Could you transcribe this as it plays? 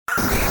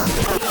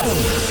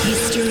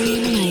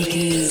History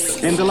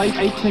Makers. In the late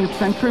 18th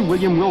century,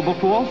 William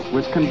Wilberforce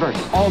was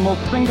converted.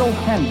 Almost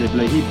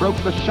single-handedly, he broke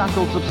the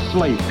shackles of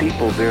slavery.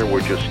 People there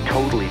were just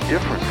totally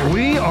different.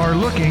 We are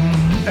looking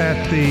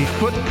at the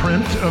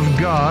footprint of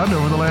God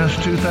over the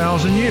last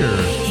 2,000 years.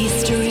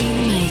 History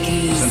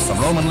Makers. Since the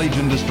Roman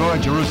legion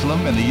destroyed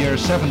Jerusalem in the year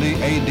 70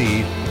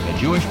 A.D., the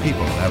Jewish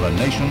people have a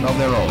nation of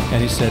their own.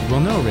 And he said, well,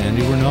 no,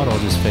 Randy, we're not all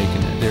just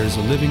faking it. There's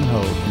a living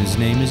hope, and his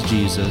name is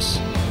Jesus.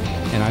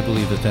 And I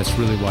believe that that's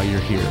really why you're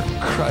here.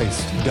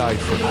 Christ died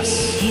for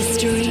us.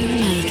 History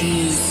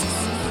Makers.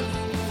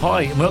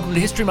 Hi, and welcome to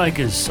History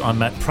Makers. I'm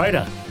Matt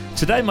Prater.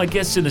 Today, my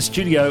guests in the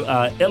studio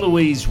are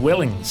Eloise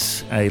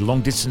Wellings, a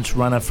long-distance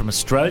runner from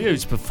Australia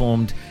who's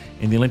performed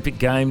in the Olympic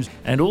Games,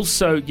 and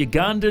also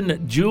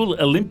Ugandan dual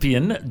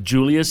Olympian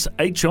Julius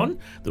Achon.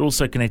 They're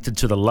also connected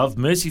to the Love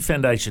Mercy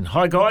Foundation.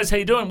 Hi, guys. How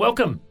you doing?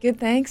 Welcome. Good,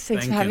 thanks.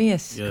 Thanks for having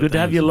us. Yeah, good to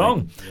have you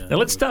along. Yeah, now,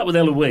 let's start with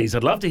Eloise.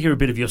 I'd love to hear a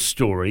bit of your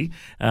story.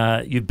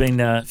 You've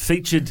been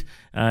featured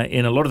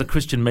in a lot of the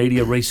Christian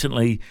media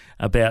recently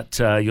about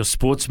your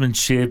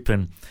sportsmanship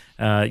and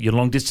your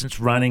long-distance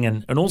running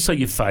and also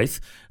your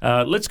faith.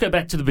 Let's go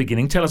back to the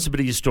beginning. Tell us a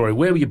bit of your story.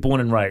 Where were you born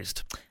and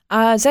raised?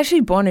 I was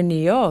actually born in New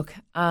York,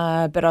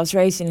 but I was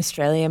raised in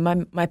Australia.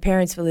 My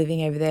parents were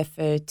living over there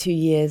for 2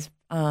 years.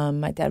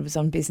 My dad was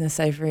on business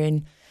over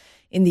in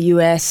the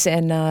US,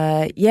 and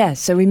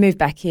so we moved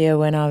back here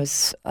when I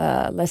was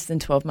less than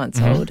 12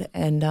 months old,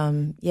 and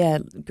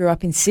grew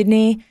up in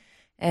Sydney,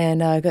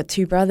 and I got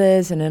two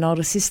brothers and an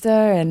older sister.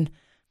 And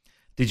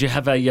did you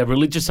have a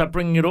religious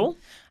upbringing at all?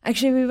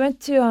 Actually, we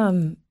went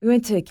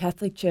to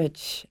Catholic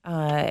church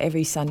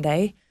every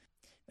Sunday.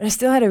 But I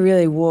still had a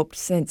really warped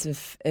sense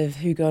of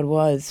who God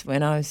was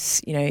when I was,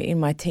 in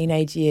my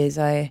teenage years.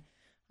 I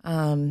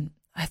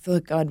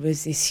thought God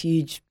was this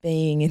huge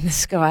being in the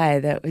sky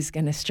that was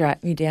going to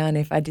strike me down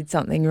if I did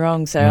something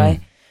wrong. So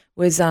I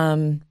was,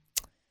 I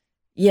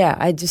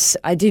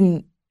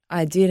didn't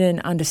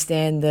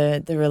understand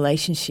the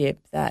relationship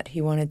that He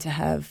wanted to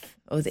have,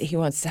 or that He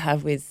wants to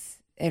have with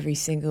every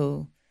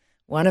single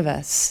one of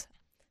us,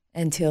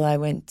 until I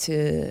went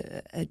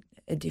to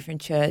a different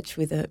church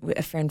with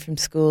a friend from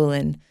school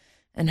and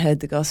heard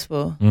the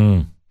gospel.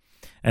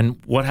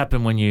 And what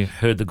happened when you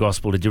heard the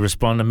gospel? Did you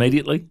respond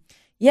immediately?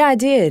 Yeah, I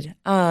did.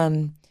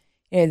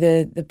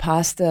 The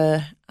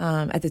pastor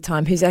at the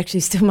time, who's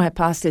actually still my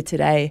pastor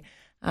today,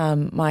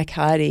 Mike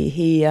Hardy,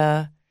 he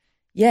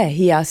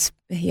asked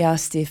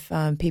if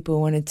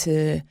people wanted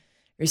to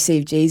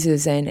receive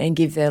Jesus and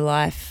give their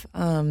life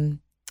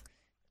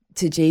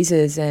to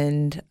Jesus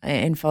and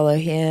follow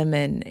Him.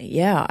 And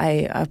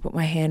I put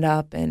my hand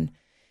up, and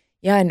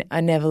I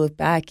never looked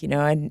back.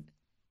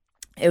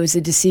 It was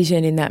a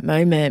decision in that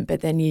moment, but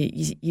then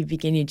you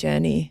begin your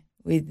journey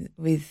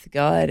with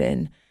God,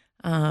 and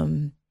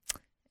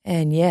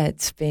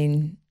it's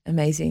been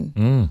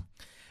amazing.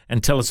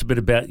 And tell us a bit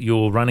about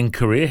your running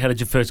career. How did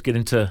you first get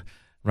into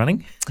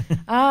running?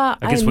 I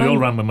guess we all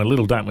run when we're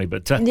little, don't we?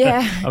 But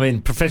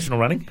professional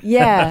running.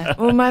 Yeah.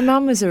 Well, my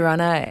mum was a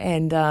runner,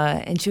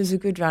 and she was a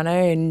good runner,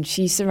 and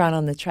she used to run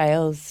on the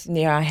trails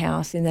near our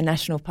house in the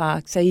national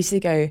park. So I used to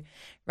go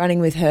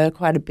running with her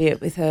quite a bit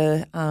with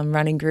her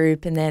running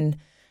group, and then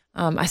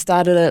I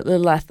started at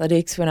Little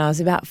Athletics when I was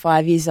about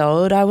 5 years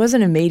old. I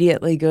wasn't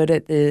immediately good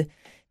at the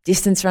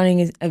distance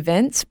running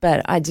events,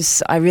 but I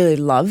really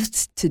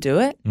loved to do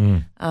it.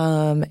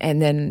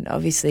 And then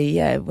obviously,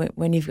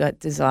 when you've got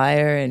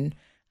desire and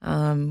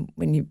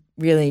when you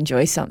really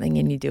enjoy something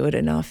and you do it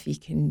enough, you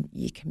can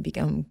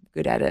become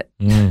good at it.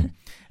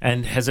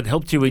 And has it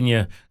helped you in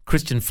your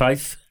Christian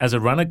faith as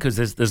a runner? Because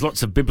there's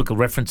lots of biblical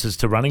references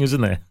to running,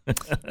 isn't there?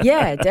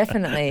 Yeah,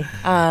 definitely.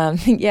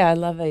 I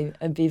love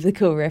a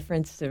biblical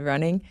reference to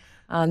running.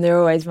 They're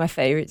always my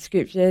favorite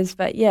scriptures.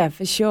 But yeah,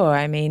 for sure.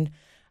 I mean,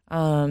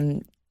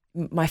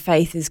 my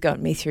faith has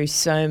got me through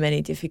so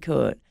many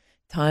difficult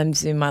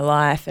times in my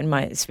life, and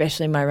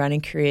especially my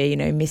running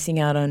career. Missing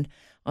out on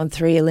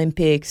 3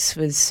 Olympics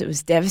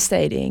was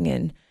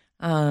devastating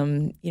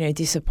and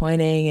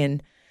disappointing,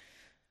 and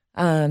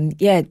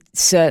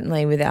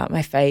certainly without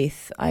my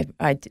faith, I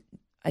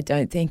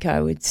don't think I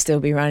would still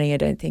be running. I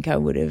don't think I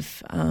would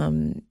have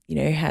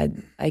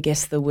had, I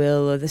guess, the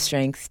will or the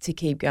strength to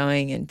keep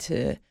going and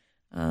to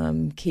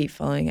keep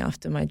following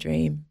after my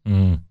dream.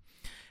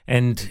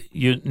 And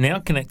you're now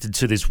connected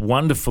to this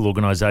wonderful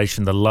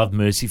organisation, the Love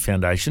Mercy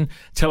Foundation.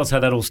 Tell us how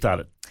that all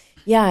started.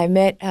 Yeah, I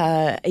met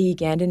a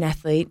Ugandan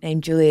athlete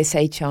named Julius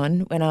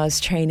Achon when I was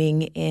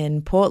training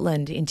in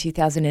Portland in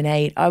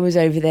 2008. I was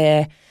over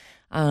there.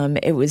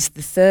 It was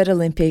the 3rd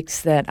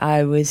Olympics that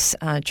I was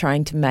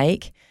trying to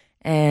make,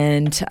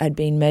 and I'd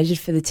been measured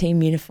for the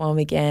team uniform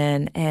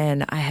again,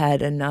 and I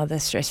had another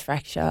stress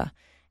fracture.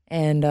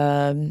 And,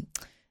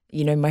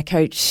 my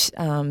coach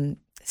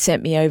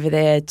sent me over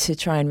there to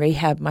try and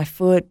rehab my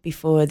foot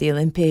before the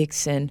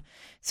Olympics. And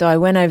so I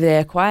went over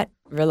there quite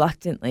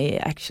reluctantly,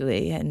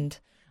 actually, and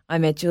I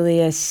met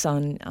Julius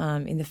in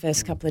the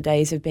first couple of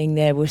days of being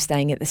there. We were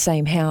staying at the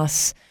same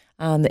house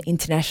that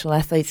international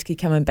athletes could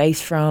come and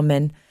base from,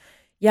 and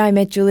yeah, I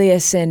met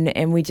Julius,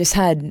 and we just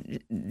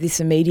had this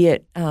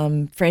immediate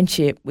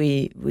friendship.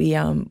 We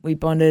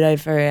bonded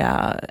over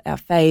our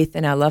faith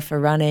and our love for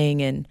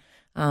running and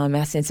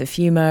our sense of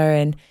humor.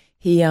 And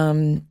he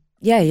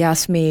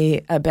asked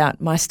me about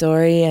my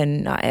story,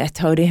 and I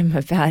told him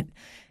about,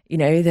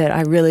 that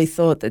I really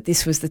thought that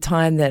this was the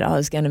time that I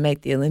was going to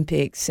make the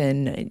Olympics,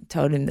 and I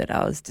told him that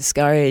I was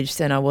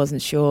discouraged and I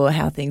wasn't sure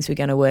how things were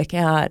going to work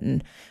out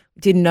and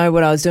didn't know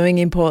what I was doing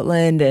in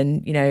Portland,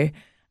 and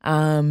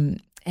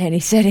and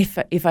he said,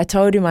 if I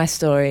told you my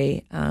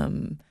story,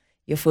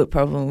 your foot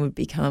problem would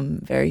become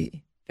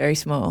very, very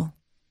small.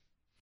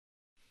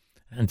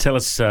 And tell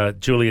us,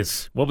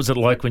 Julius, what was it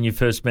like when you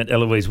first met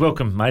Eloise?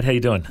 Welcome, mate. How you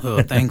doing?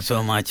 Oh, thanks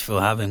so much for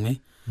having me.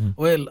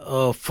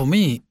 Well, for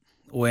me,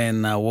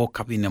 when I woke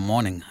up in the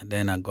morning,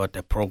 then I got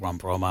a program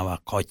from our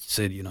coach.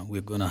 Said,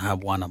 we're going to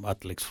have one of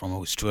athletes from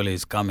Australia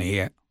is coming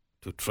here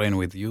to train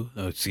with you.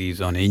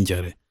 She's on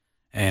injury.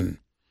 And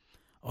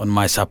on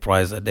my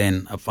surprise,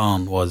 then I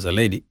found was a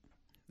lady.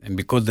 And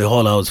because the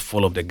whole house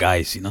full of the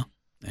guys,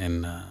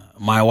 and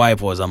my wife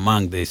was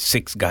among the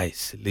 6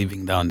 guys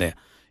living down there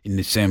in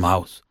the same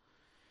house.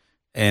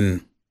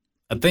 And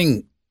I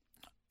think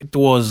it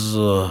was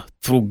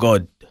through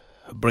God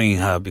bringing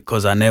her,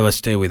 because I never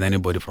stay with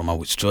anybody from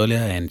Australia,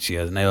 and she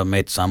has never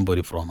met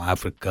somebody from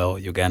Africa or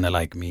Uganda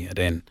like me. And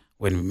then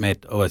when we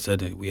met, all of a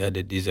sudden we had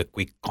a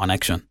quick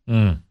connection.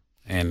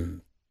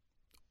 And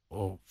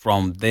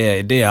from there,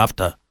 a day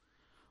after,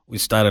 we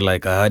started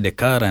I had a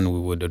car and we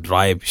would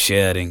drive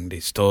sharing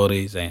the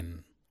stories.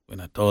 And when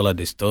I told her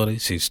the story,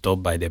 she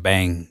stopped by the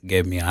bank,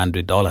 gave me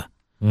 $100.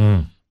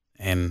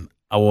 And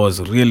I was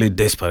really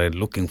desperate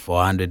looking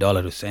for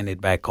 $100 to send it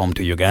back home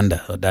to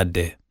Uganda that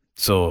day.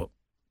 So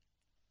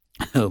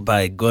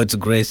by God's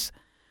grace,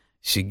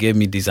 she gave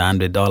me this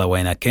 $100.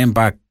 When I came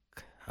back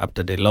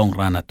after the long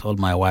run, I told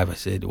my wife, I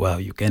said, wow,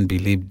 you can't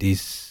believe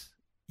this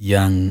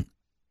young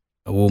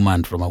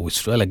woman from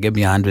Australia gave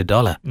me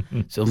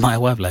 $100. So my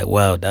wife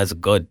wow, that's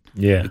good.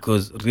 Yeah.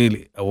 Because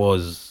really it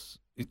was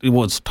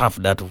tough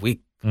that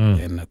week.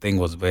 And the thing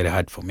was very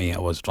hard for me. I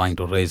was trying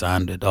to raise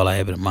 $100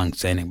 every month,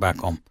 sending back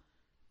home.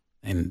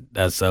 And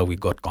that's how we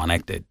got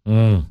connected.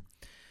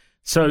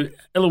 So,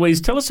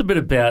 Eloise, tell us a bit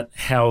about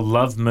how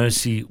Love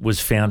Mercy was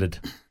founded.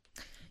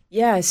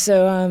 Yeah,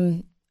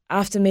 so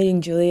after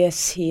meeting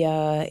Julius, he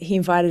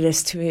invited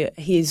us to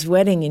his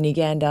wedding in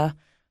Uganda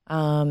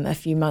a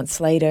few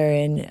months later,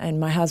 and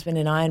my husband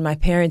and I and my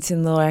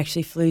parents-in-law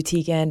actually flew to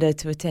Uganda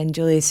to attend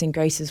Julius and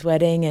Grace's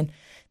wedding, and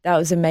that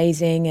was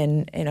amazing.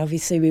 And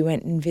obviously we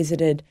went and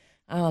visited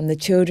the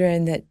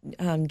children that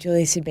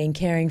Julius had been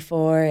caring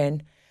for,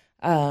 and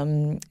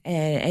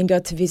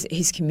got to visit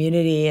his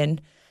community,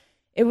 and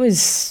it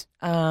was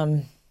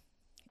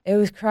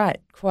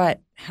quite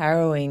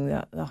harrowing,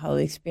 the whole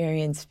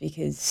experience,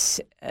 because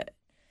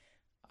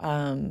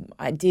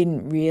I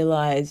didn't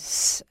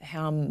realize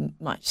how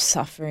much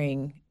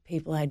suffering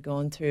people had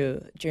gone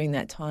through during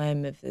that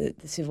time of the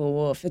Civil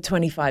War for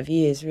 25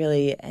 years,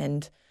 really.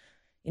 And,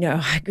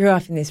 I grew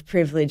up in this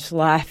privileged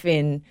life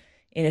in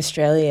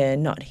Australia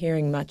and not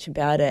hearing much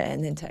about it,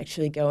 and then to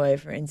actually go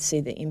over and see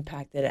the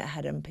impact that it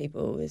had on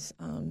people was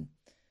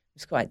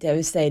quite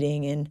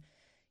devastating. And,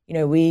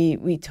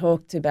 we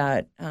talked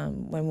about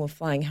when we were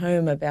flying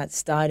home about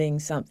starting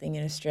something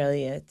in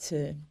Australia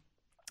to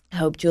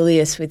help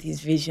Julius with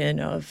his vision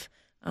of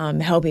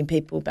helping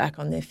people back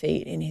on their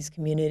feet in his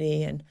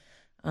community. And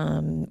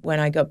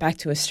when I got back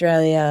to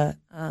Australia,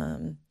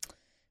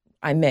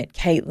 I met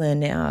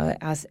Caitlin,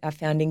 our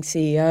founding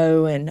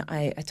CEO, and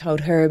I told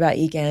her about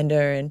Uganda,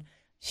 and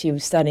she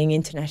was studying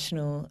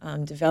international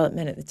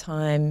development at the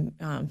time,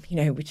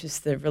 which is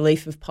the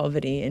relief of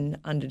poverty in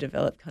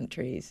underdeveloped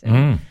countries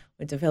and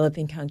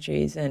developing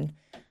countries. And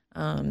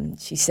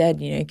she said,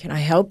 can I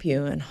help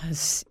you? And I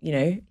was,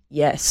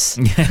 yes,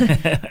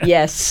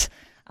 yes.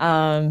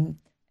 And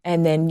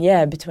then,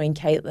 between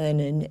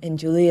Caitlin and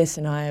Julius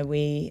and I,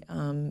 we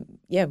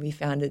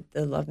founded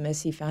the Love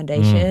Mercy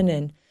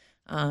Foundation,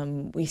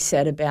 and we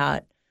set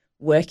about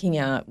working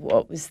out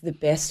what was the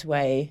best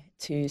way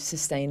to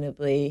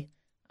sustainably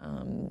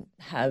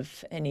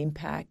have an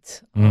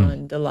impact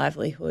on the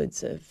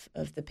livelihoods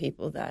of the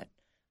people that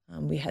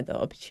we had the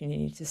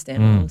opportunity to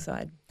stand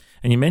alongside.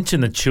 And you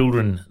mentioned the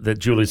children that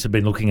Julius had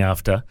been looking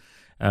after.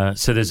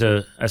 So there's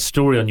a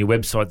story on your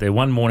website there.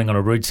 One morning on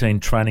a routine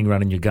training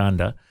run in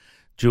Uganda,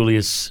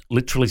 Julius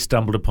literally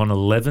stumbled upon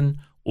 11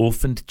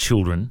 orphaned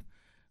children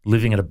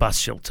living at a bus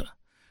shelter.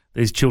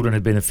 These children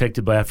had been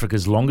affected by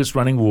Africa's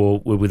longest-running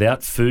war, were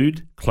without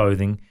food,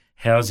 clothing,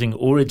 housing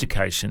or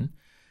education,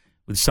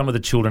 with some of the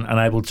children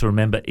unable to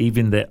remember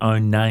even their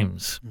own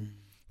names.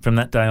 From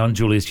that day on,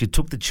 Julius, you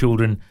took the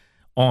children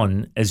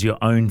on as your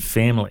own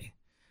family.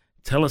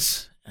 Tell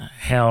us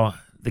how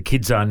the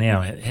kids are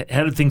now.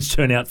 How did things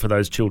turn out for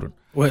those children?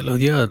 Well,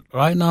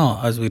 right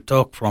now, as we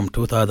talk from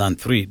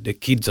 2003, the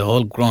kids are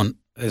all grown.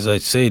 As I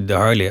said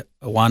earlier,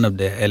 one of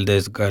the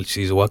eldest girls,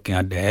 she's working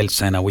at the health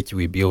center which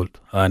we built,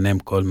 her name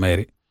called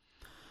Mary.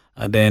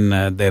 And then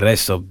the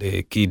rest of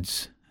the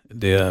kids,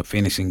 they are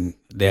finishing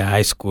their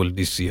high school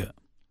this year.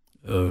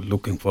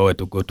 looking forward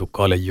to go to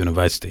college,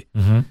 university.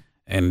 Mm-hmm.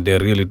 And they're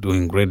really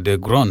doing great. They're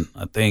grown.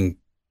 I think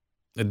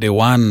the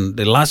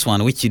last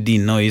one, which he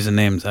didn't know his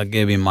name, so I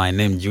gave him my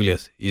name,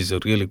 Julius. He's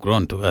really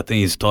grown too. I think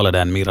he's taller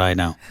than me right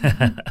now.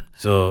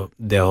 So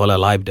they're all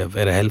alive. They're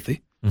very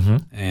healthy. Mm-hmm.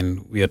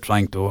 And we are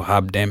trying to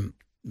help them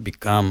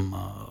become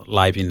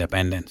life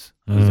independence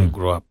as they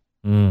grow up.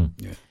 Mm.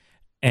 Yeah.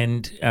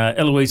 And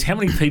Eloise, how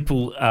many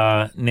people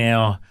are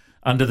now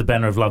under the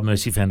banner of Love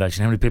Mercy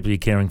Foundation? How many people are you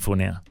caring for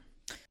now?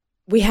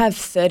 We have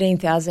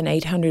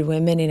 13,800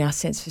 women in our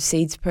Sense for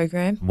Seeds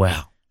program.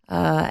 Wow.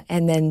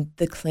 And then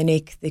the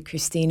clinic, the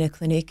Christina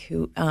Clinic,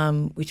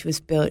 which was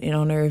built in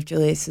honour of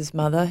Julius's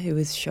mother, who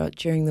was shot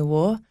during the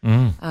war,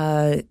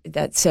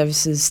 that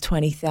services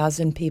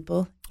 20,000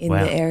 people in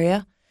the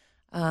area.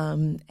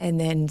 And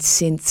then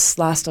since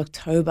last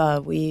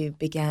October, we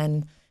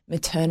began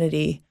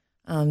maternity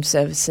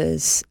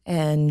services,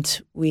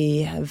 and we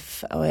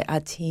have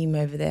our team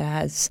over there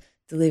has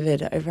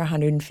delivered over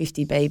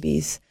 150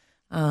 babies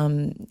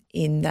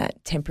in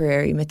that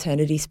temporary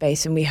maternity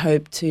space, and we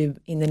hope to,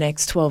 in the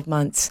next 12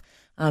 months,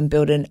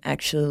 build an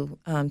actual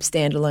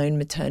standalone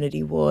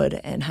maternity ward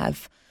and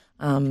have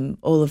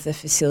all of the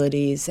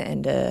facilities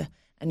and an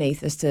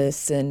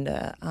anaesthetist and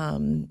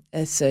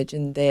a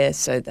surgeon there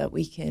so that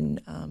we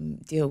can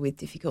deal with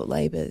difficult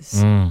labours.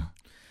 Mm.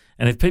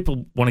 And if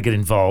people want to get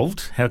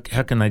involved, how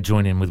can they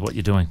join in with what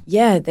you're doing?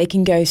 Yeah, they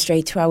can go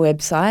straight to our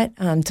website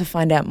to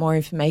find out more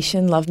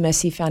information,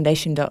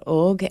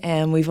 lovemercyfoundation.org.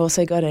 And we've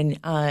also got an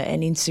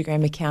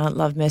Instagram account,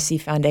 Love Mercy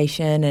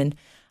Foundation, and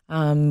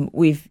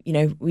we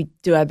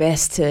do our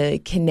best to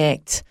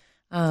connect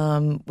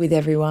with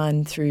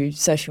everyone through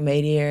social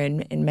media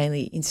and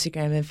mainly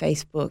Instagram and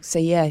Facebook. So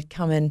yeah,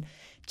 come and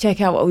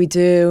check out what we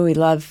do. We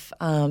love,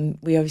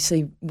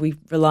 we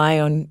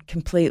rely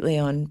completely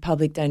on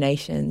public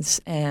donations,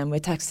 and we're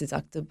tax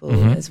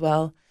deductible as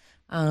well.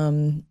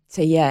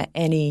 So yeah,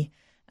 any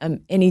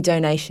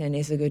donation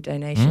is a good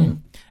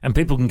donation. And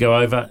people can go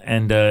over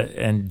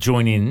and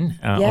join in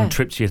on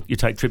trips. You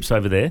take trips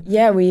over there.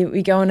 Yeah,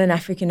 we go on an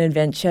African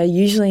adventure,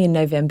 usually in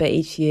November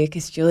each year,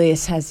 because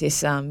Julius has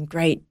this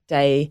great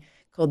day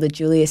called the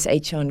Julius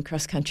Achon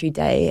Cross Country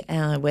Day,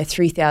 where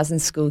 3,000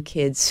 school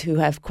kids who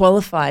have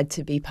qualified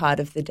to be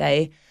part of the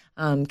day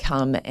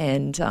come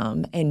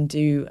and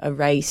do a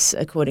race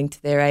according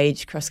to their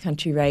age, cross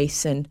country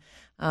race, and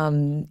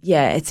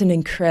it's an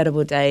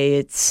incredible day.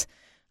 It's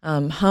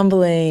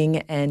humbling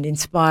and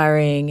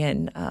inspiring,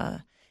 and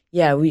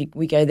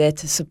we go there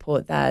to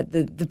support that.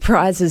 The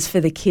prizes for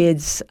the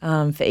kids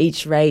for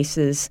each race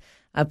is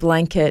a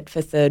blanket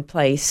for third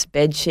place,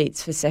 bed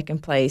sheets for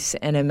second place,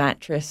 and a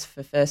mattress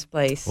for first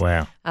place.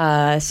 Wow.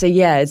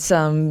 It's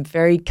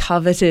very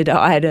coveted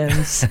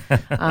items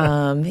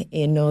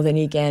in northern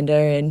Uganda.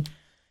 And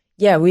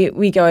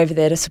we go over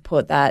there to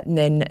support that. And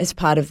then as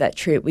part of that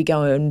trip, we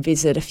go and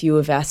visit a few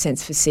of our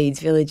Sense for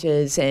Seeds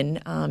villages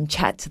and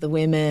chat to the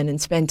women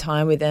and spend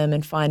time with them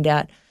and find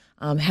out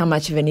how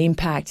much of an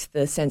impact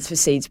the Sense for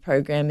Seeds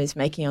program is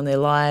making on their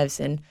lives.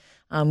 And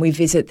we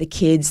visit the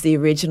kids, the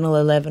original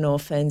 11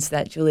 orphans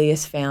that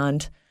Julius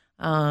found,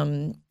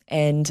 and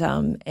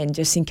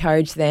just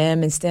encourage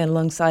them and stand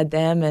alongside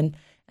them. And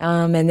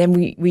then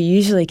we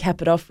usually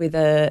cap it off with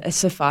a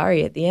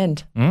safari at the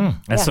end.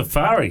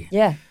 Safari?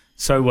 Yeah.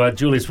 So,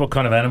 Julius, what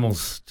kind of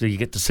animals do you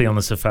get to see on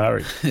the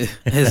safari?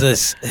 As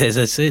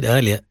I said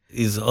earlier,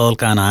 it's all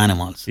kind of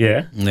animals.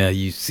 Yeah? Yeah,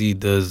 you see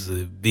those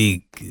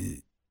big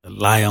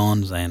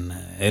lions and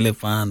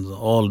elephants,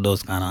 all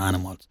those kind of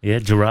animals. Yeah,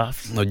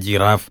 giraffes. No,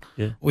 giraffe.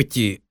 Yeah. Which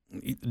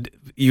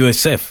you are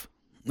safe.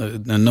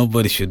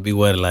 Nobody should be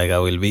worried like I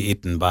will be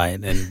eaten by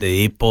it. And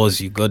the hippos,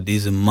 you got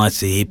these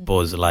massive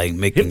hippos like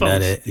making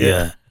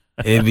that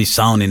heavy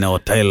sound in a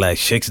hotel, like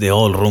shakes the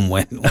whole room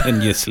when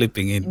you're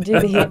sleeping in. Do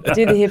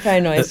the hippo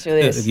noise,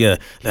 Julius. Yeah.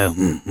 Like,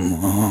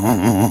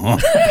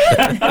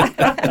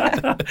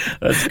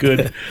 That's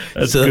good.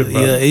 That's so, good.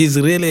 Bro. Yeah, it's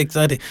really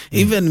exciting.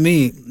 Even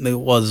me,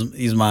 was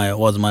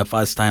my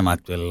first time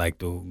actually, like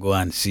to go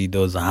and see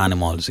those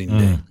animals in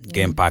the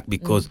game park,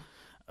 because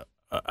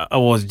I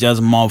was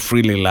just more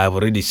freely. I've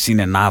already seen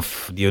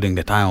enough during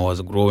the time I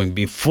was growing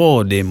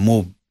before they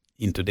moved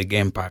into the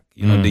game park.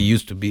 They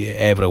used to be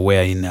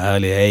everywhere in the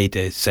early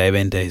 80s,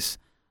 70s.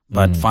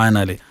 But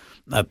finally,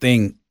 I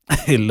think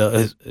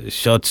a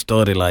short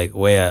story like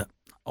where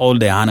all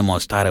the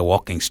animals started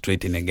walking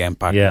straight in the game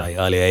park, like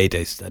early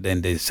 80s, and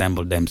then they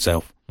assembled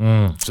themselves.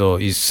 So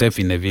it's safe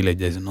in the village.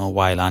 There's no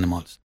wild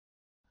animals.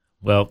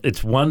 Well,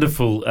 it's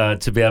wonderful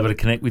to be able to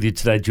connect with you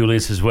today,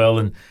 Julius, as well.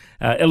 And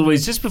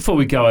Eloise, just before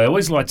we go, I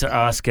always like to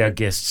ask our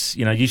guests,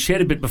 you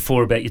shared a bit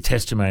before about your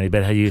testimony,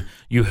 about how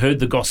you heard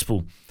the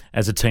gospel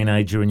as a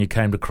teenager and you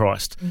came to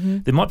Christ.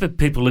 There might be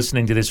people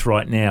listening to this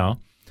right now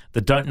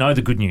that don't know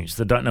the good news,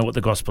 that don't know what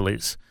the gospel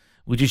is.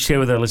 Would you share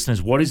with our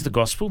listeners what is the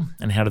gospel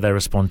and how do they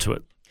respond to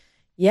it?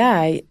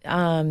 Yeah,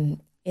 in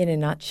a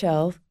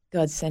nutshell,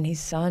 God sent his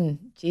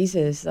son,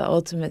 Jesus, the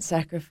ultimate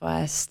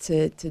sacrifice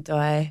to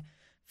die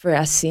for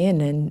our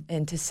sin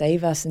and to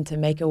save us and to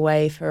make a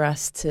way for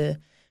us to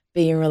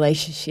be in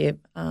relationship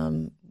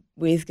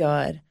with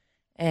God.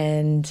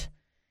 And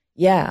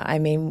yeah, I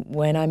mean,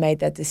 when I made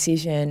that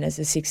decision as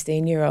a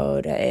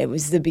 16-year-old, it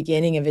was the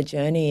beginning of a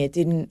journey. Life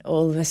didn't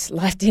all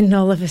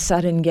of a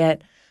sudden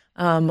get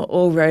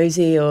all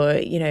rosy or,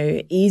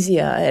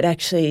 easier. It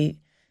actually,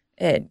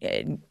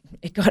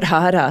 it got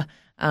harder.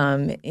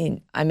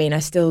 I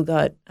still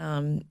got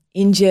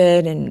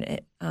injured and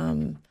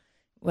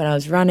when I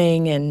was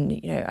running,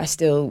 and I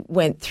still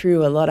went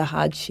through a lot of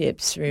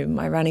hardships through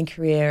my running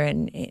career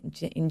and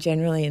in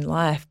generally in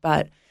life.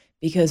 But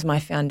because my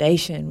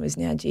foundation was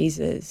now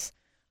Jesus,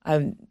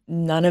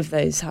 none of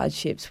those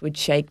hardships would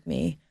shake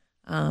me.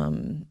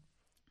 And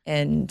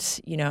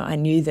I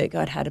knew that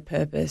God had a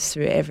purpose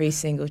through every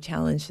single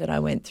challenge that I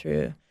went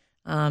through,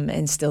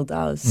 and still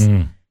does.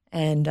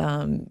 And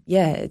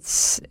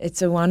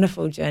it's a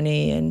wonderful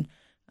journey, and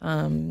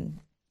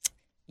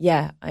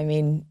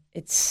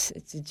it's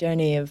a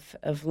journey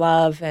of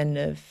love and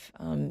of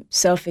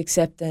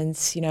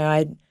self-acceptance.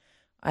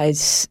 I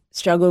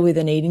struggled with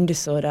an eating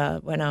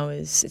disorder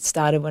it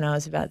started when I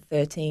was about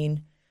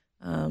 13,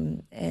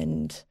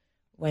 and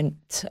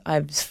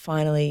I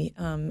finally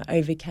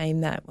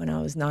overcame that when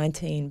I was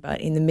 19. But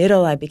in the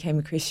middle, I became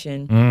a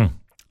Christian.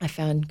 I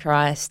found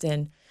Christ,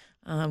 and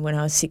when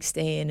I was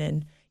 16,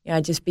 and I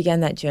just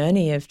began that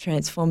journey of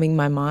transforming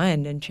my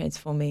mind and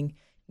transforming.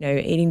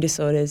 Eating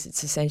disorders,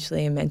 it's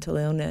essentially a mental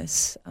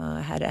illness.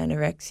 I had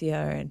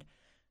anorexia,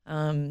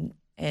 and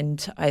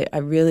I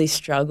really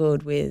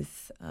struggled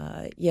with,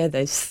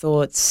 those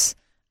thoughts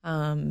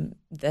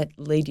that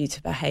lead you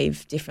to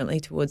behave differently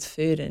towards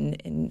food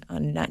and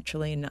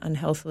unnaturally and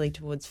unhealthily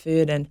towards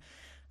food.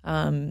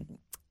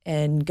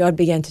 And God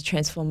began to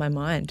transform my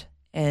mind.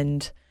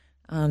 And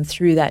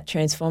through that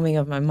transforming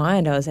of my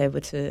mind, I was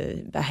able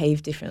to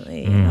behave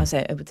differently, and I was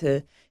able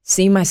to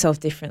see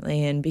myself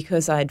differently. And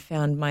because I'd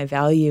found my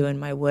value and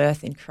my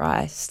worth in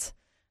Christ,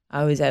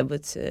 I was able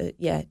to,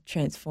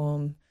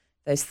 transform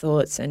those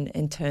thoughts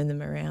and turn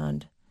them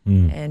around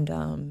and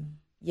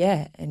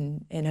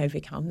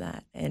overcome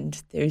that.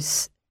 And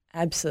there's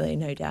absolutely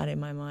no doubt in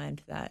my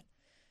mind that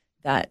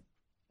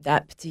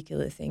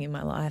particular thing in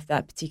my life,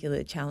 that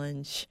particular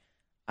challenge,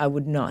 I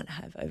would not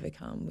have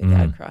overcome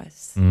without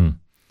Christ.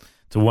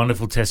 It's a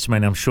wonderful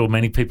testimony. I'm sure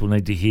many people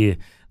need to hear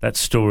that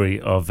story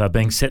of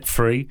being set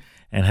free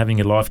and having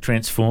your life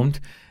transformed.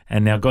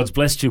 And now God's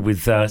blessed you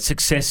with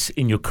success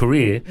in your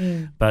career,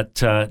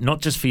 but not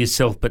just for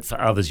yourself, but for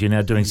others. You're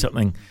now doing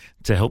something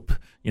to help,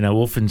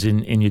 orphans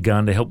in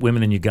Uganda, help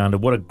women in Uganda.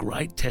 What a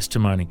great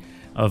testimony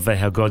of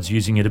how God's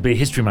using you to be a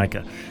history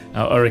maker.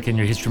 I reckon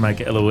you're a history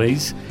maker,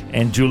 Eloise.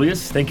 And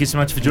Julius, thank you so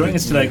much for joining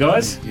us today,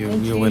 guys.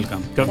 You're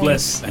welcome. God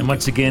bless. And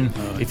once again,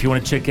 if you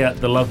want to check out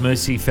the Love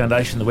Mercy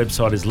Foundation, the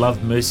website is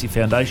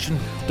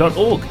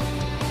lovemercyfoundation.org.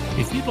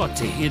 If you'd like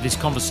to hear this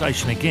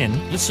conversation again,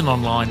 listen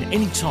online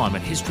anytime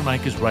at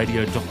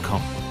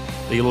historymakersradio.com.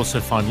 There you'll also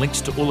find links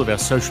to all of our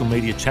social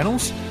media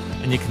channels,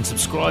 and you can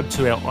subscribe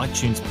to our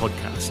iTunes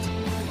podcast.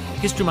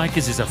 History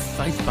Makers is a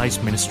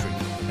faith-based ministry,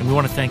 and we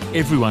want to thank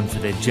everyone for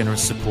their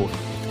generous support.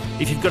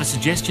 If you've got a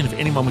suggestion of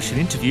anyone we should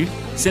interview,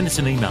 send us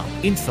an email,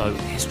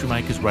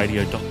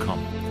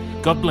 info@historymakersradio.com.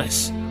 God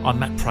bless. I'm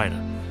Matt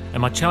Prater, and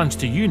my challenge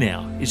to you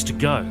now is to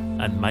go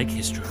and make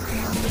history.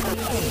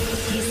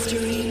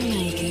 History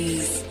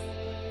Makers.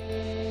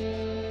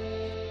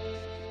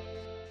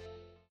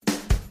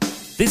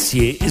 This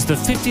year is the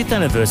 50th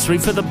anniversary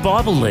for the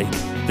Bible League.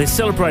 They're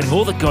celebrating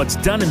all that God's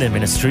done in their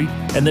ministry,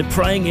 and they're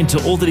praying into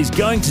all that He's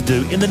going to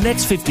do in the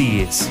next 50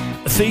 years.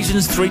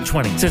 Ephesians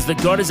 3:20 says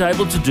that God is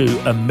able to do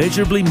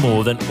immeasurably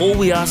more than all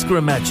we ask or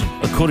imagine,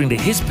 according to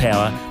His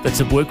power that's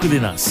at work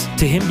within us.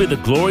 To Him be the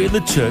glory in the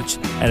church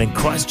and in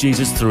Christ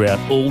Jesus throughout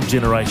all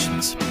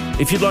generations.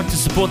 If you'd like to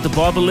support the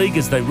Bible League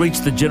as they reach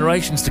the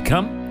generations to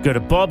come, go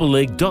to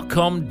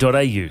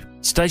BibleLeague.com.au.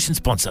 Station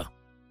sponsor.